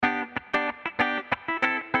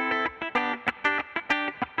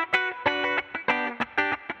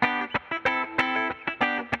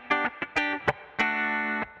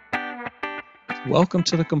Welcome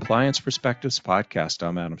to the Compliance Perspectives podcast.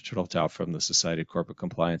 I'm Adam Turteltaub from the Society of Corporate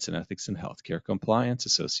Compliance and Ethics in Healthcare Compliance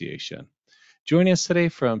Association. Joining us today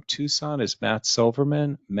from Tucson is Matt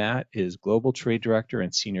Silverman. Matt is Global Trade Director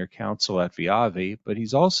and Senior Counsel at Viavi, but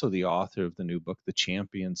he's also the author of the new book, The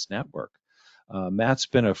Champions Network. Matt's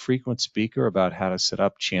been a frequent speaker about how to set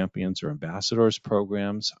up champions or ambassadors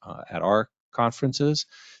programs at our conferences,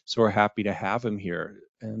 so we're happy to have him here.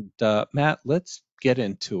 And Matt, let's get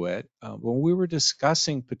into it. When we were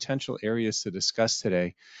discussing potential areas to discuss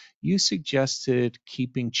today, you suggested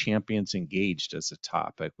keeping champions engaged as a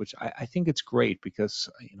topic, which I think it's great because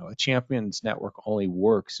a champions network only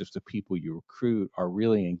works if the people you recruit are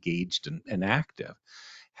really engaged and active.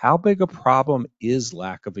 How big a problem is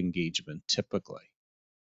lack of engagement typically?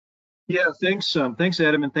 Yeah, thanks,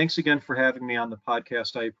 Adam, and thanks again for having me on the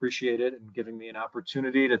podcast. I appreciate it and giving me an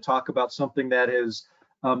opportunity to talk about something that has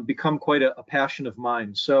become quite a passion of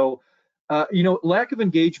mine. So, lack of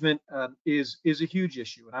engagement is a huge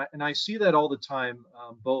issue, and I see that all the time,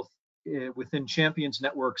 both within champions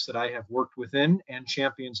networks that I have worked within and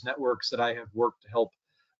champions networks that I have worked to help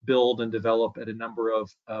build and develop at a number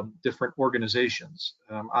of different organizations.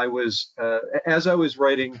 As I was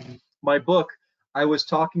writing my book, I was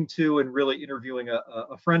talking to and really interviewing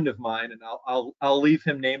a friend of mine, and I'll leave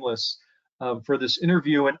him nameless for this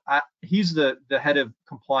interview. And he's the head of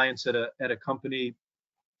compliance at a company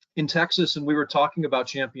in Texas, and we were talking about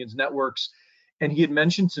Champions Networks, and he had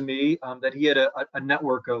mentioned to me that he had a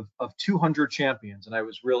network of 200 champions, and I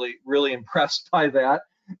was really impressed by that.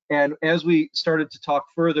 And as we started to talk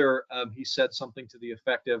further, he said something to the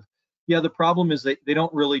effect of, "Yeah, the problem is they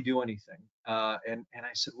don't really do anything." And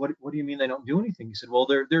I said, "What do you mean they don't do anything?" He said, "Well,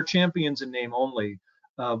 they're champions in name only.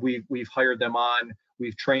 We've hired them on,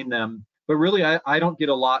 we've trained them, but really I don't get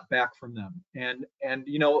a lot back from them." And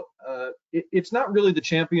it's not really the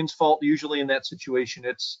champion's fault usually in that situation.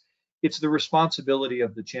 It's the responsibility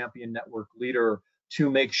of the champion network leader to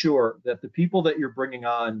make sure that the people that you're bringing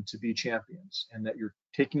on to be champions and that you're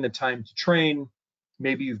taking the time to train,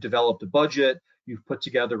 maybe you've developed a budget, you've put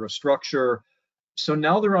together a structure. So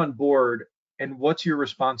now they're on board, and what's your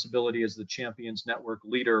responsibility as the Champions Network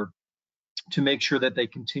leader to make sure that they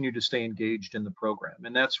continue to stay engaged in the program?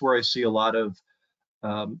 And that's where I see a lot of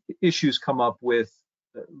issues come up with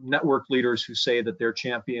network leaders who say that their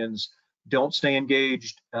champions don't stay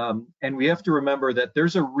engaged. And we have to remember that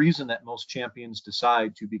there's a reason that most champions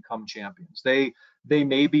decide to become champions. They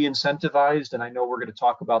may be incentivized, and I know we're going to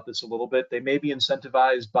talk about this a little bit. They may be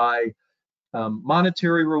incentivized by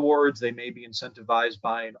monetary rewards. They may be incentivized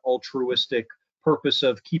by an altruistic purpose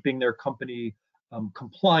of keeping their company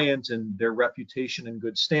compliant and their reputation in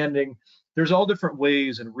good standing. There's all different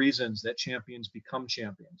ways and reasons that champions become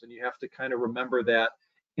champions, and you have to kind of remember that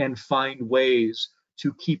and find ways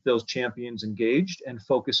to keep those champions engaged and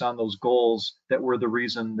focus on those goals that were the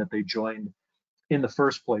reason that they joined in the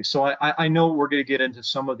first place. So I know we're going to get into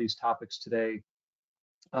some of these topics today,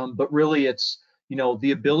 but really it's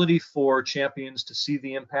the ability for champions to see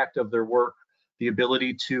the impact of their work, the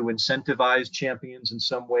ability to incentivize champions in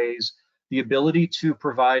some ways, the ability to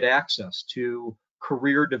provide access to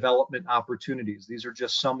career development opportunities. These are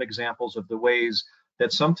just some examples of the ways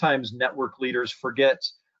that sometimes network leaders forget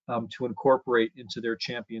to incorporate into their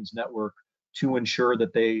champions network to ensure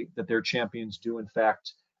that their champions do in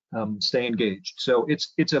fact stay engaged. So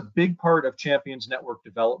it's a big part of champions network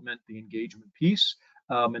development, the engagement piece.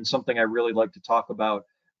 And something I really like to talk about,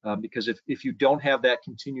 because if you don't have that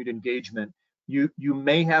continued engagement, you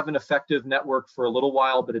may have an effective network for a little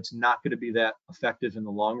while, but it's not going to be that effective in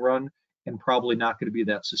the long run, and probably not going to be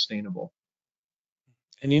that sustainable.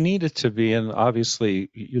 And you need it to be, and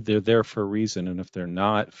obviously they're there for a reason. And if they're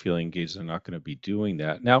not feeling engaged, they're not going to be doing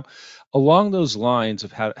that. Now, along those lines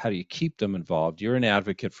of how do you keep them involved, you're an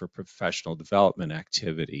advocate for professional development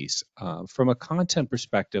activities. From a content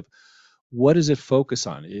perspective, what does it focus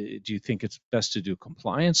on? Do you think it's best to do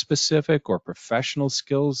compliance specific or professional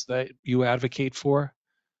skills that you advocate for?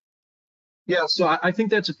 Yeah, so I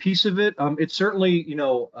think that's a piece of it. It certainly,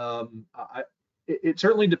 it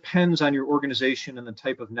certainly depends on your organization and the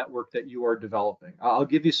type of network that you are developing. I'll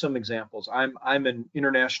give you some examples. I'm an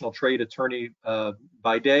international trade attorney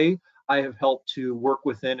by day. I have helped to work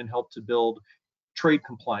within and help to build trade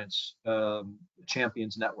compliance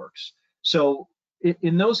champions networks. So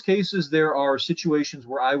in those cases, there are situations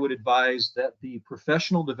where I would advise that the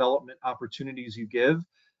professional development opportunities you give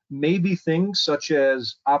may be things such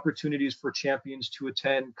as opportunities for champions to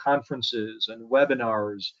attend conferences and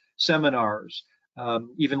webinars, seminars,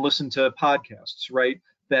 even listen to podcasts, right,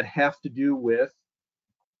 that have to do with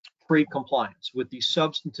trade compliance, with the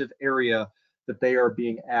substantive area that they are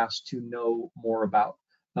being asked to know more about.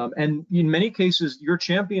 And in many cases, your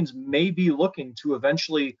champions may be looking to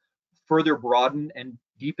eventually further broaden and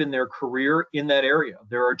deepen their career in that area.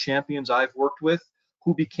 There are champions I've worked with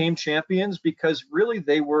who became champions because really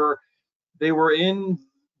they were in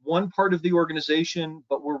one part of the organization,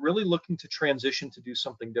 but were really looking to transition to do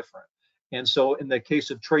something different. And so in the case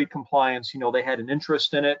of trade compliance, they had an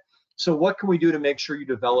interest in it. So what can we do to make sure you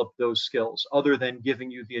develop those skills other than giving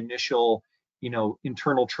you the initial,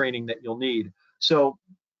 internal training that you'll need? So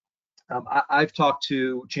I've talked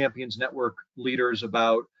to Champions Network leaders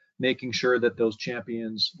about making sure that those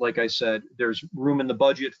champions, like I said, there's room in the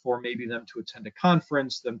budget for maybe them to attend a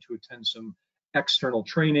conference, them to attend some external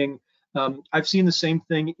training. I've seen the same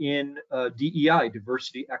thing in DEI,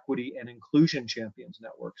 diversity, equity, and inclusion champions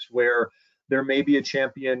networks, where there may be a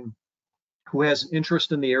champion who has an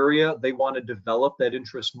interest in the area. They want to develop that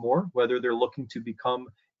interest more, whether they're looking to become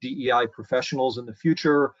DEI professionals in the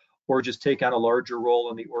future or just take on a larger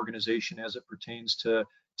role in the organization as it pertains to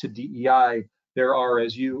DEI. There are,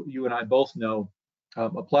 as you and I both know,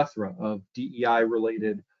 a plethora of DEI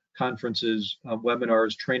related conferences,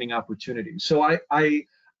 webinars, training opportunities. So I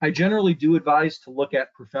generally do advise to look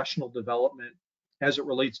at professional development as it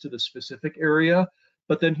relates to the specific area.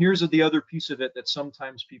 But then here's the other piece of it that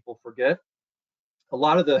sometimes people forget. A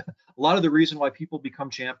lot of the reason why people become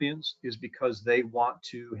champions is because they want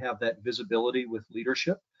to have that visibility with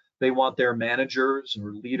leadership. They want their managers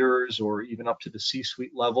or leaders or even up to the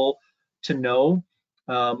C-suite level to know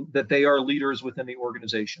that they are leaders within the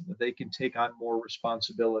organization, that they can take on more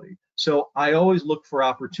responsibility. So I always look for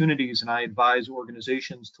opportunities, and I advise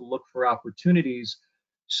organizations to look for opportunities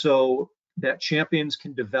so that champions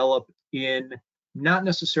can develop in not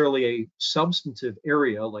necessarily a substantive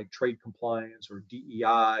area like trade compliance or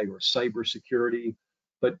DEI or cybersecurity,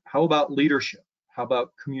 but how about leadership? How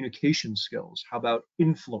about communication skills? How about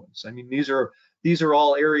influence? I mean, these are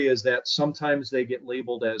all areas that sometimes they get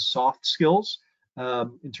labeled as soft skills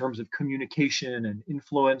in terms of communication and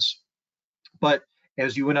influence. But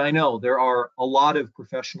as you and I know, there are a lot of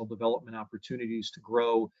professional development opportunities to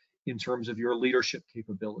grow in terms of your leadership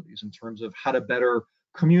capabilities, in terms of how to better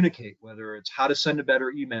communicate, whether it's how to send a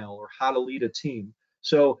better email or how to lead a team.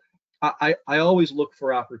 So I always look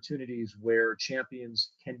for opportunities where champions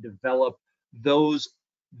can develop those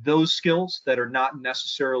skills that are not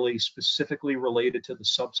necessarily specifically related to the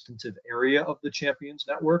substantive area of the Champions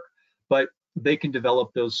Network, but they can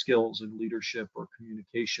develop those skills in leadership or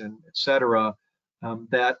communication, et cetera,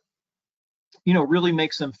 that really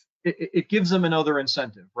makes them, it gives them another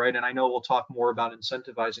incentive, right? And I know we'll talk more about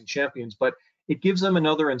incentivizing champions, but it gives them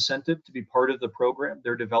another incentive to be part of the program.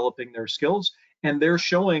 They're developing their skills and they're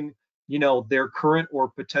showing, their current or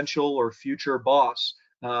potential or future boss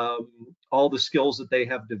all the skills that they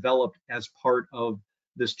have developed as part of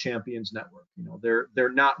this Champions Network.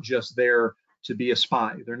 They're not just there to be a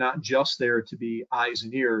spy. They're not just there to be eyes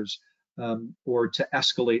and ears or to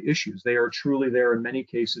escalate issues. They are truly there in many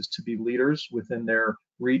cases to be leaders within their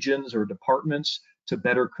regions or departments to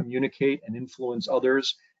better communicate and influence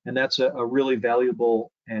others. And that's a really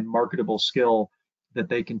valuable and marketable skill that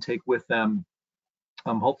they can take with them,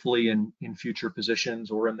 hopefully in future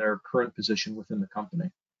positions or in their current position within the company.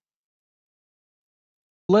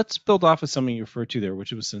 Let's build off of something you referred to there,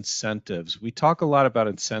 which was incentives. We talk a lot about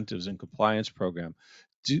incentives in compliance program.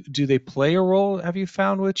 Do they play a role, have you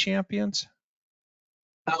found, with champions?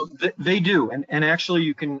 They do, and actually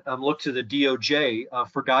you can look to the DOJ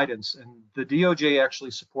for guidance, and the DOJ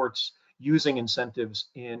actually supports using incentives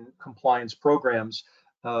in compliance programs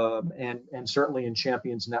and certainly in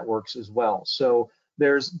champions networks as well. So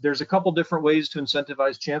there's a couple different ways to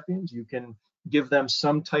incentivize champions. You can give them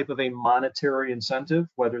some type of a monetary incentive,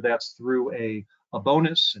 whether that's through a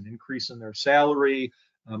bonus, an increase in their salary.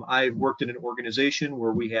 I worked in an organization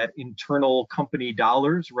where we had internal company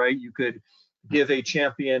dollars, right? You could give a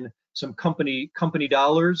champion some company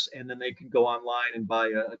dollars, and then they can go online and buy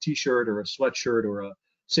a t-shirt or a sweatshirt or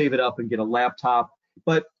save it up and get a laptop.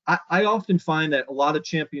 But I often find that a lot of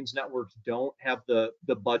champions networks don't have the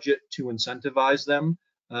budget to incentivize them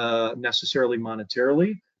necessarily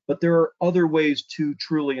monetarily, but there are other ways to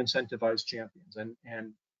truly incentivize champions.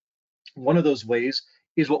 And one of those ways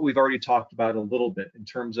is what we've already talked about a little bit in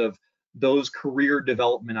terms of those career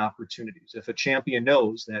development opportunities. If a champion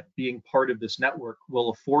knows that being part of this network will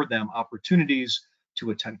afford them opportunities to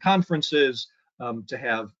attend conferences, to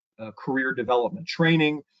have career development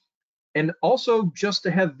training, and also just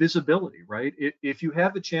to have visibility, right? If you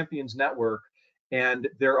have a champions network and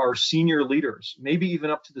there are senior leaders, maybe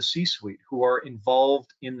even up to the C-suite, who are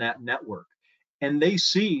involved in that network, and they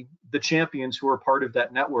see the champions who are part of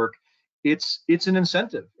that network, it's an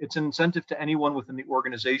incentive. It's an incentive to anyone within the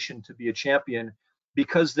organization to be a champion,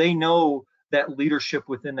 because they know that leadership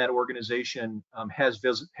within that organization has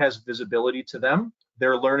visibility to them.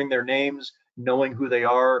 They're learning their names, knowing who they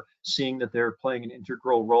are, seeing that they're playing an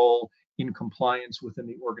integral role in compliance within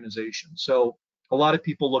the organization. So a lot of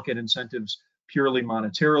people look at incentives purely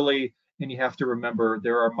monetarily, and you have to remember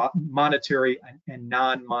there are monetary and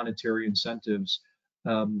non-monetary incentives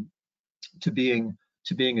um, to being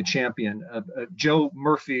a champion. Joe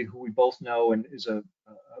Murphy, who we both know and is a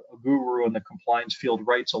guru in the compliance field,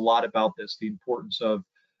 writes a lot about this, the importance of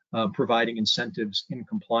providing incentives in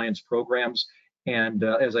compliance programs. And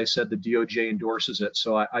as I said, the DOJ endorses it.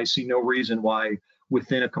 So I see no reason why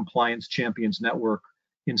within a compliance champions network,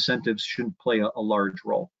 incentives shouldn't play a large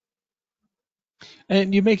role.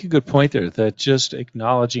 And you make a good point there that just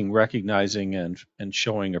acknowledging, recognizing, and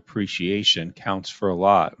showing appreciation counts for a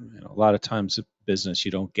lot. A lot of times in business,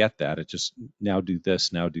 you don't get that. It just now do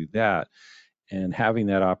this, now do that. And having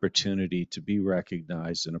that opportunity to be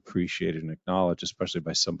recognized and appreciated and acknowledged, especially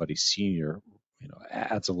by somebody senior,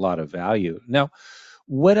 adds a lot of value. Now,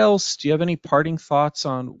 what else? Do you have any parting thoughts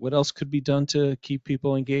on what else could be done to keep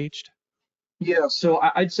people engaged? Yeah, so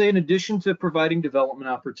I'd say in addition to providing development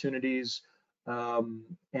opportunities and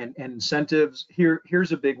incentives,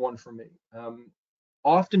 here's a big one for me.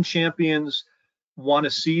 Often champions want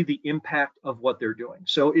to see the impact of what they're doing.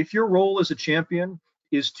 So if your role as a champion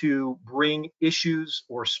is to bring issues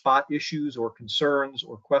or spot issues or concerns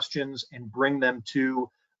or questions and bring them to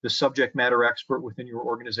the subject matter expert within your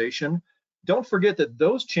organization, don't forget that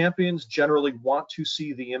those champions generally want to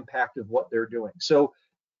see the impact of what they're doing. So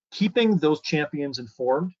keeping those champions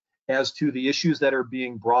informed as to the issues that are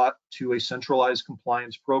being brought to a centralized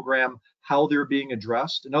compliance program, how they're being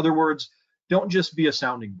addressed. In other words, don't just be a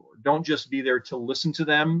sounding board. Don't just be there to listen to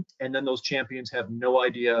them, and then those champions have no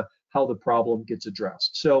idea how the problem gets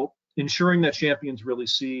addressed. So ensuring that champions really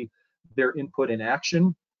see their input in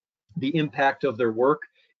action, the impact of their work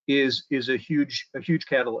is a huge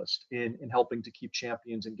catalyst in helping to keep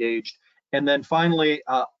champions engaged. And then finally,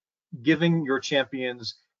 giving your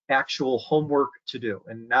champions actual homework to do.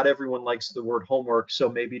 And not everyone likes the word homework, so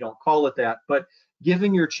maybe don't call it that, but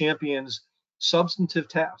giving your champions substantive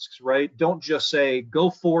tasks, right? Don't just say, go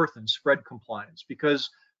forth and spread compliance, because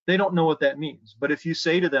they don't know what that means. But if you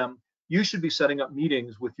say to them, you should be setting up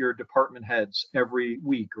meetings with your department heads every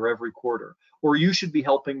week or every quarter, or you should be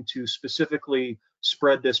helping to specifically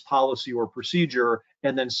spread this policy or procedure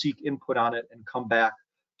and then seek input on it and come back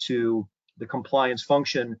to the compliance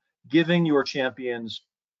function, giving your champions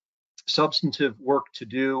substantive work to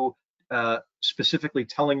do, specifically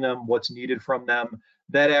telling them what's needed from them,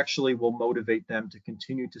 that actually will motivate them to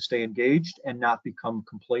continue to stay engaged and not become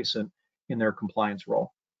complacent in their compliance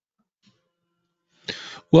role.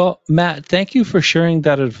 Well, Matt, thank you for sharing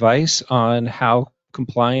that advice on how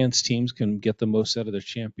compliance teams can get the most out of their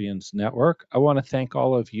champions network. I want to thank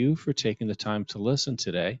all of you for taking the time to listen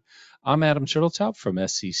today. I'm Adam Turteltaub from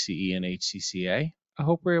SCCE and HCCA. I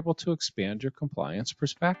hope we're able to expand your compliance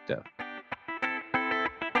perspective.